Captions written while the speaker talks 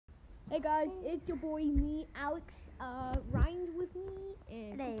Hey guys, it's your boy, me, Alex. Ryan's with me,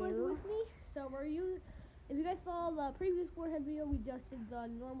 and Cooper's with me. So if you guys saw the previous Warhead video, we just did the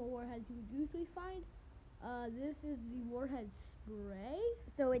normal Warheads you would usually find. This is the Warhead spray.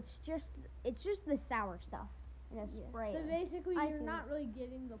 So it's just the sour stuff in a spray. So basically, you're not really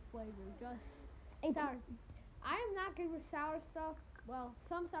getting the flavor, just sour. I am not good with sour stuff. Well,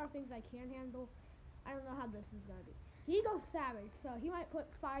 some sour things I can handle. I don't know how this is gonna be. He goes savage, so he might put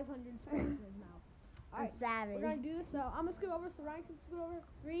 500 sprays in his mouth. Alright, savage. We're gonna do this. So I'm gonna scoot over. So Ryan can scoot over.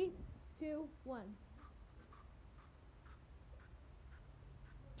 3, 2, 1.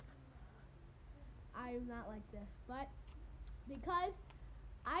 I am not like this, but because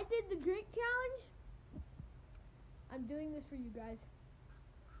I did the drink challenge, I'm doing this for you guys.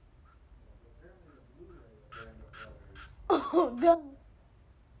 Oh no!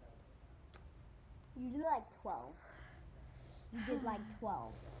 You did like 12. You did like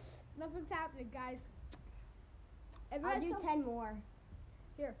 12. Nothing's happening, guys. I'll do 10 more.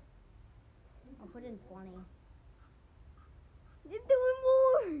 Here. I'll put in 20. You're doing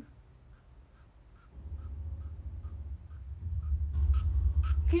more!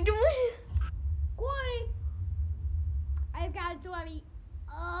 He's doing 20! I got 20.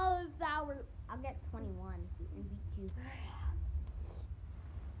 Oh, it's sour. I'll get 21 and beat you.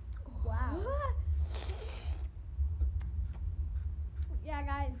 Wow. Yeah,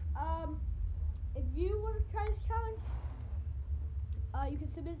 guys. If you want to try this challenge, you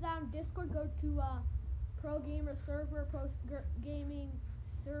can submit that on Discord. Go to Pro Gamer Server, Gaming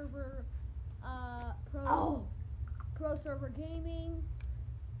Server, Pro Server Gaming,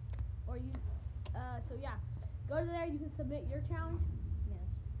 or you. So yeah, go to there. You can submit your challenge. Yes.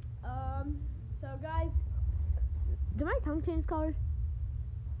 So guys, did my tongue change colors?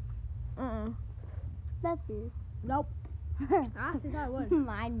 That's weird. Nope. I think I would.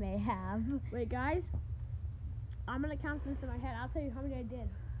 Mine may have. Wait, guys. I'm gonna count this in my head. I'll tell you how many I did.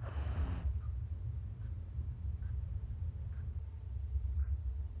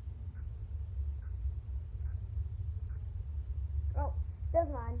 Oh,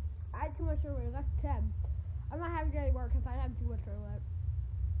 That's mine. I had too much earlier. That's 10. I'm not having any more because I had too much earlier.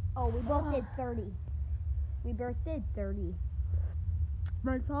 Oh, we both did 30. We both did 30.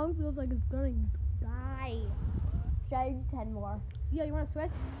 My tongue feels like it's gonna die. Should I do 10 more? Yeah, you wanna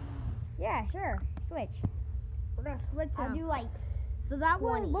switch? Yeah, sure. Switch. We're gonna switch now. I'll do like. So that 20.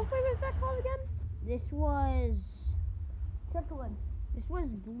 one, what flavor is that called again? This was. Triple. This was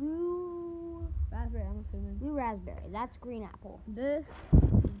blue. Raspberry, I'm assuming. Blue raspberry. That's green apple. This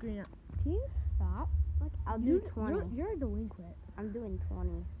is green apple. Can you stop? Like, I'll do 20. You're a delinquent. I'm doing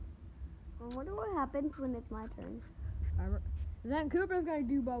 20. I wonder what happens when it's my turn. Then Cooper's gonna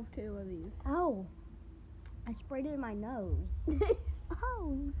do both two of these. Oh. I sprayed it in my nose.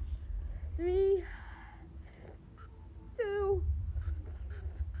 Oh. 3, 2,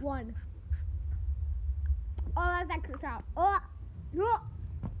 1. Oh, that's that crap. Oh. No,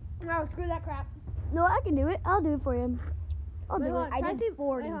 screw that crap. No, I can do it. I'll do it for you. I'll Wait, do it. I did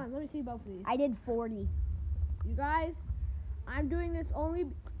 40. Wait, hold on, let me see both of these. I did 40. You guys, I'm doing this only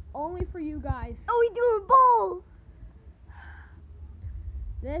for you guys. Oh, we doing both.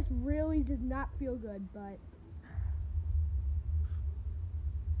 This really does not feel good, but.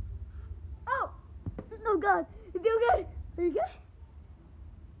 Oh! Oh God! Is he okay? Are you good?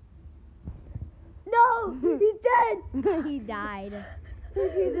 No! He's dead! He died.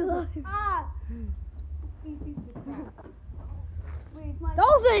 He's alive. Ah!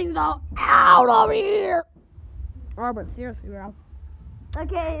 Those things are out over here! Oh, but seriously, bro.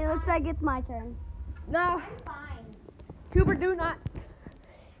 Okay, it looks like it's my turn. No. I'm fine. Cooper, do not.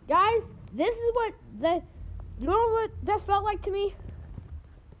 Guys, this is what you know what this felt like to me?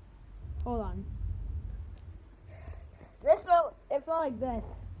 Hold on. It felt like this.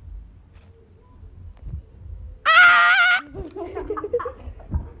 Ah! This is what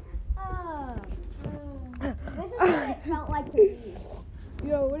it felt like to me.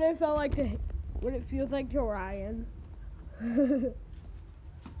 Yo, what it feels like to Ryan.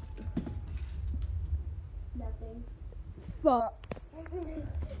 Nothing. Fuck.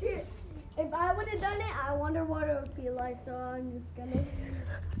 If I would have done it, I wonder what it would feel like, so I'm just gonna.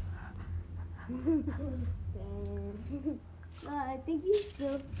 I think you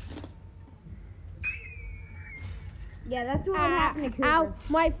still. Yeah, that's what happened to Cooper. Ow,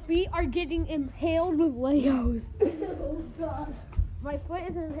 my feet are getting impaled with Legos. Oh God. My foot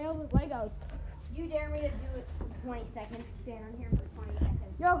is impaled with Legos. You dare me to do it for 20 seconds? Stand on here for 20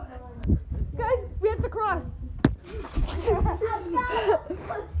 seconds. Yo, guys, we have to cross.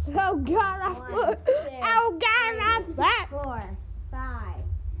 Oh God, my foot. Oh God, my back. 4, 5,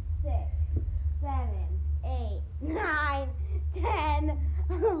 6,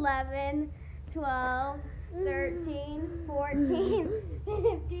 11, 12, 13, 14,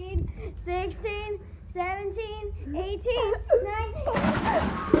 15, 16, 17, 18, 19, 20!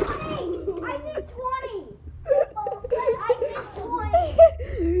 I did 20! I did 20!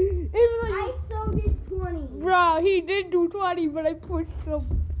 I so did 20. Bro, he did do 20, but I pushed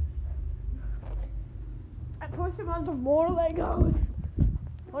him. I pushed him onto more Legos.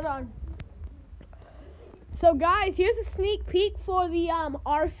 Hold on. So guys, here's a sneak peek for the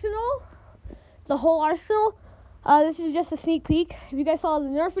arsenal. The whole arsenal. This is just a sneak peek. If you guys saw the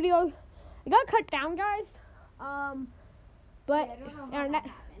Nerf video, it got cut down, guys. But I don't know how that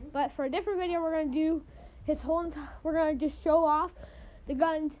happened. but for a different video, we're gonna do his whole. We're gonna just show off the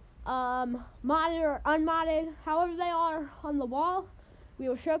guns, modded or unmodded, however they are on the wall. We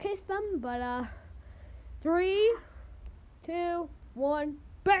will showcase them. But 3, 2, 1,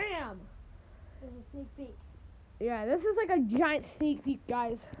 bam! There's a sneak peek. Yeah, this is like a giant sneak peek,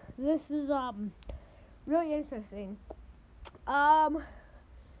 guys. This is really interesting.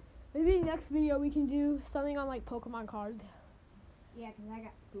 Maybe next video we can do something on like Pokemon cards. Yeah, because I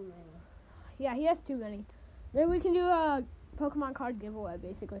got too many. Yeah, he has too many. Maybe we can do a Pokemon card giveaway,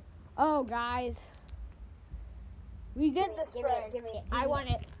 basically. Oh, guys, we did the spray. Give me it. I want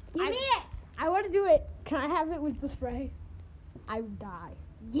it. Give me it. I want to do it. Can I have it with the spray? I would die.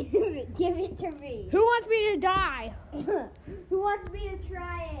 Give it to me. Who wants me to die? Who wants me to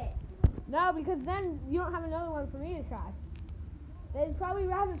try it? No, because then you don't have another one for me to try. They'd probably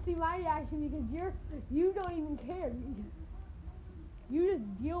rather see my reaction because you don't even care. You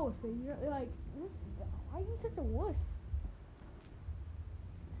just deal with it. You're like, why are you such a wuss?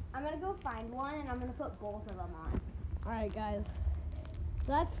 I'm gonna go find one and I'm gonna put both of them on. All right, guys.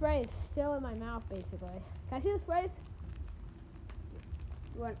 So that spray is still in my mouth, basically. Can I see the sprays?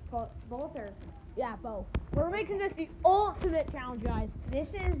 You want both or? Yeah, both. We're making this the ultimate challenge, guys. This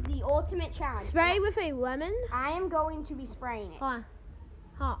is the ultimate challenge. Spray with a lemon. I am going to be spraying it. Huh.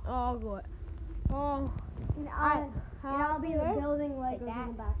 Oh, I'll go it. Oh. And I'll be building like that in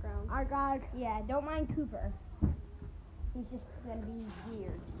the background. Our God. Yeah, don't mind Cooper. He's just gonna be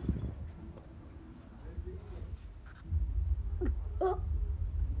weird.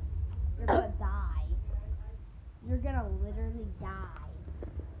 You're gonna die. You're gonna literally die.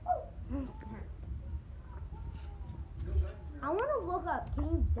 I want to look up. Can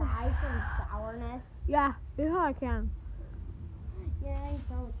you die from sourness? Yeah, I can. Yeah, you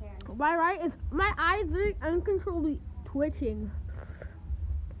probably can. My right is my eyes are uncontrollably twitching.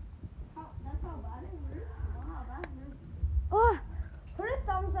 Oh, that's how bad it hurts. Wow, that hurts. Oh, Put a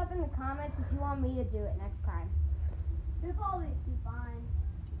thumbs up in the comments if you want me to do it next time. It'll probably be fine.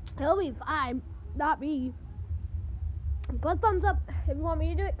 it'll be fine. Not me. Put thumbs up if you want me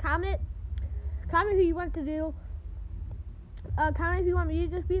to do it. Comment who you want to do. Comment if you want me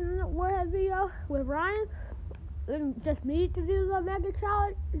to just be in the Warhead video with Ryan. And just me to do the mega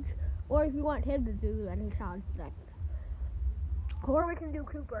challenge. Or if you want him to do the mega challenge next. Or we can do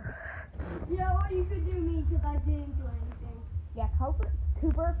Cooper. Yeah, or you could do me because I didn't do anything. Yeah,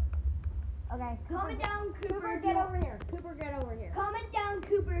 Cooper. Okay. Comment down, Cooper. Get over here. Cooper, get over here. Comment down,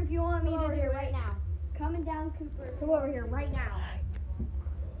 Cooper, if you want me to do it right now. Comment down, Cooper. Come over here right now.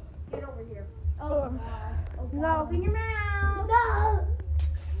 Get over here. Oh, God. Oh, God. No. Open your mouth. No.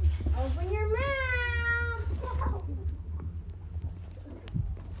 Open your mouth.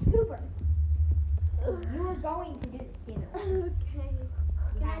 Cooper. You were going to do this either. Okay.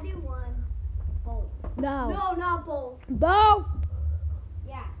 Can I do one? Both. No. No, not both. Both.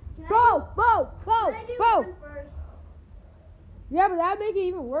 Yeah. Can Both. Can I do Both. one first? Yeah, but that would make it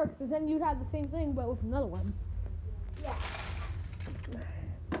even worse because then you'd have the same thing but with another one. Yeah.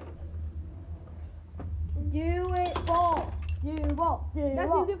 Do it both. Do both. Do That's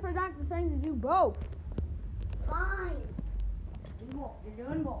both. easy for Dr. Saying to do both. Fine. Do both. You're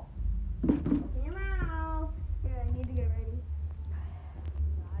doing both. Open your mouth. Here, I need to get ready.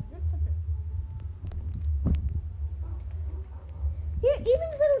 God, you're such a... Here, even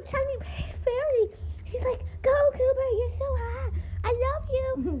little tiny fairy. She's like, go, Cooper, you're so hot. I love you.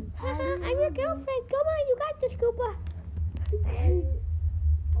 I'm your girlfriend. Come on, you got this, Cooper.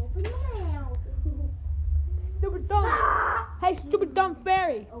 Open your mouth. Stupid dumb. Ah! Hey, stupid dumb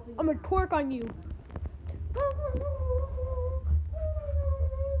fairy. Open I'm your gonna twerk on you.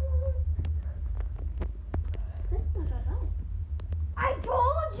 I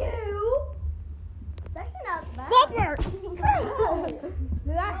told you. It's actually not bad. Suffer. Ow.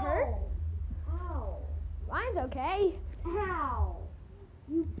 Did that hurt? Ow. Mine's okay. Ow.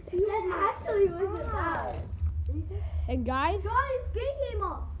 That actually wasn't bad. And guys, God, his skin came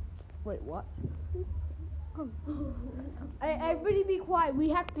off. wait, what? Everybody be quiet. We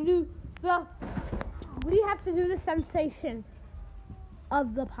have to do the sensation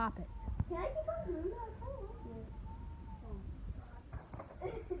of the puppet. Can I become Bruno?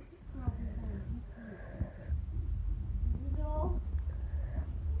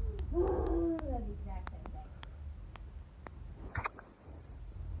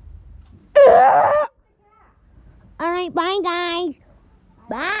 All right, bye guys.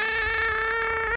 Bye.